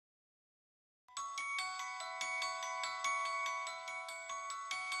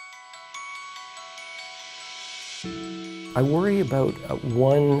I worry about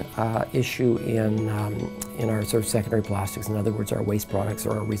one issue in our sort of secondary plastics, in other words, our waste products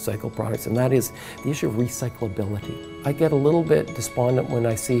or our recycled products, and that is the issue of recyclability. I get a little bit despondent when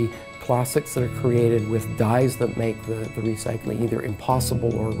I see plastics that are created with dyes that make the recycling either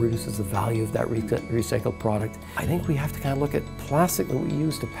impossible or reduces the value of that recycled product. I think we have to kind of look at plastic that we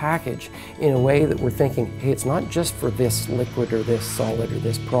use to package in a way that we're thinking, hey, it's not just for this liquid or this solid or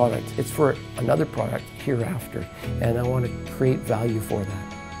this product, it's for another product hereafter, and I want to create value for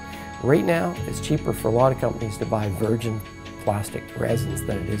that. Right now, it's cheaper for a lot of companies to buy virgin plastic resins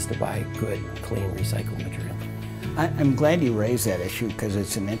than it is to buy good, clean, recycled material. I'm glad you raised that issue because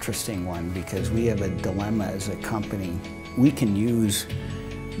it's an interesting one, because we have a dilemma as a company. We can use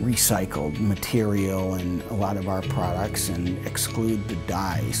recycled material in a lot of our products and exclude the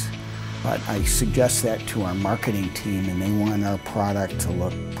dyes. But I suggest that to our marketing team, and they want our product to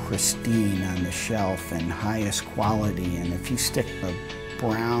look pristine on the shelf and highest quality. And if you stick a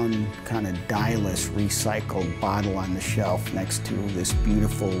brown, kind of dye-less recycled bottle on the shelf next to this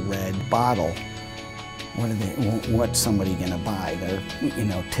beautiful red bottle, what's somebody going to buy?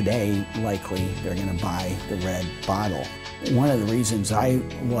 Today, likely, they're going to buy the red bottle. One of the reasons I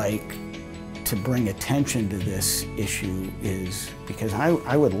like to bring attention to this issue is because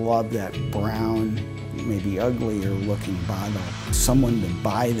I would love that brown, maybe uglier looking bottle, someone to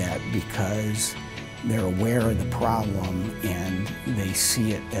buy that because they're aware of the problem and they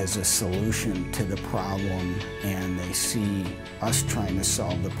see it as a solution to the problem, and they see us trying to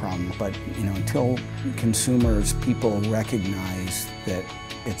solve the problem. But until consumers, people recognize that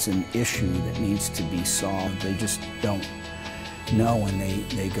it's an issue that needs to be solved, they just don't know, and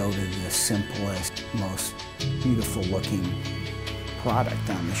they go to the simplest, most beautiful looking product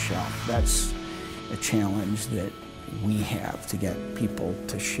on the shelf. That's a challenge that we have to get people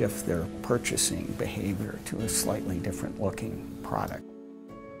to shift their purchasing behavior to a slightly different looking product.